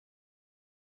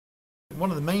One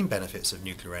of the main benefits of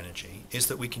nuclear energy is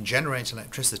that we can generate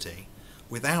electricity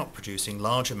without producing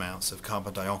large amounts of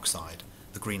carbon dioxide,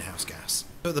 the greenhouse gas.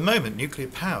 So at the moment, nuclear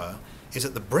power is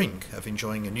at the brink of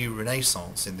enjoying a new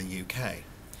renaissance in the UK.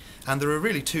 And there are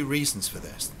really two reasons for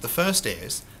this. The first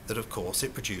is that, of course,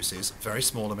 it produces very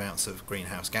small amounts of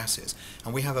greenhouse gases,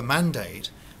 and we have a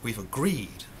mandate, we've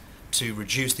agreed to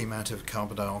reduce the amount of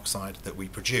carbon dioxide that we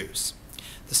produce.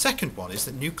 The second one is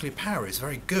that nuclear power is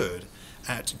very good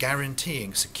at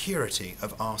guaranteeing security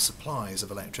of our supplies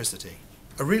of electricity.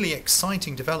 A really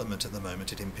exciting development at the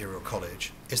moment at Imperial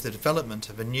College is the development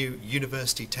of a new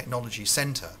University Technology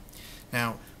Centre.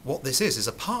 Now, what this is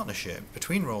a partnership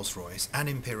between Rolls-Royce and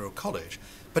Imperial College,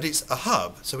 but it's a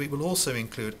hub, so it will also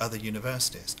include other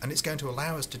universities, and it's going to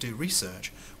allow us to do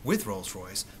research with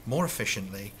Rolls-Royce more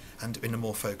efficiently and in a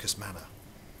more focused manner.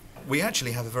 We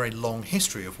actually have a very long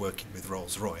history of working with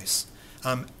Rolls-Royce,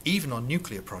 even on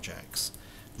nuclear projects.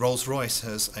 Rolls-Royce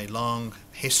has a long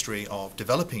history of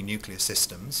developing nuclear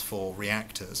systems for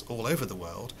reactors all over the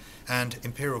world, and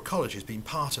Imperial College has been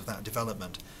part of that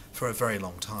development for a very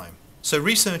long time. So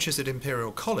researchers at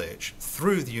Imperial College,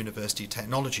 through the University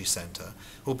Technology Centre,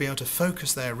 will be able to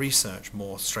focus their research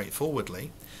more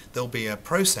straightforwardly. There'll be a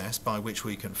process by which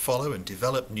we can follow and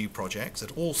develop new projects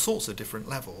at all sorts of different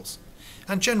levels,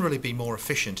 and generally be more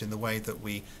efficient in the way that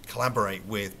we collaborate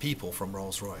with people from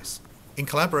Rolls-Royce. In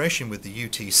collaboration with the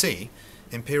UTC,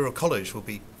 Imperial College will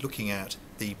be looking at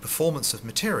the performance of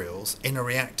materials in a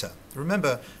reactor.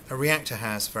 Remember, a reactor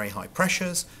has very high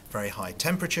pressures, very high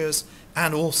temperatures,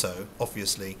 and also,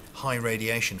 obviously, high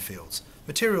radiation fields.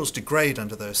 Materials degrade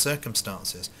under those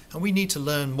circumstances, and we need to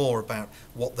learn more about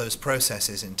what those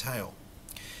processes entail.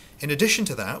 In addition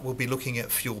to that, we'll be looking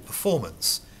at fuel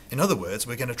performance. In other words,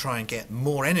 we're going to try and get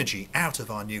more energy out of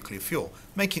our nuclear fuel,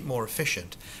 make it more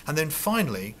efficient. And then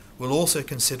finally, we'll also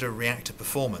consider reactor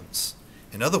performance.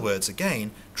 In other words,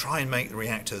 again, try and make the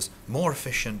reactors more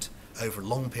efficient over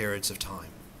long periods of time.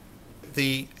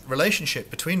 The relationship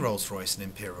between Rolls-Royce and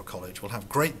Imperial College will have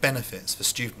great benefits for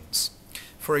students.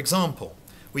 For example,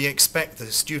 we expect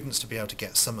the students to be able to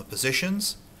get summer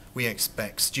positions. We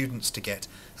expect students to get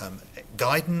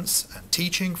guidance and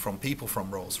teaching from people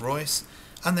from Rolls-Royce.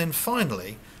 And then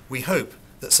finally, we hope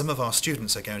that some of our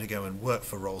students are going to go and work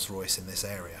for Rolls-Royce in this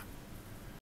area.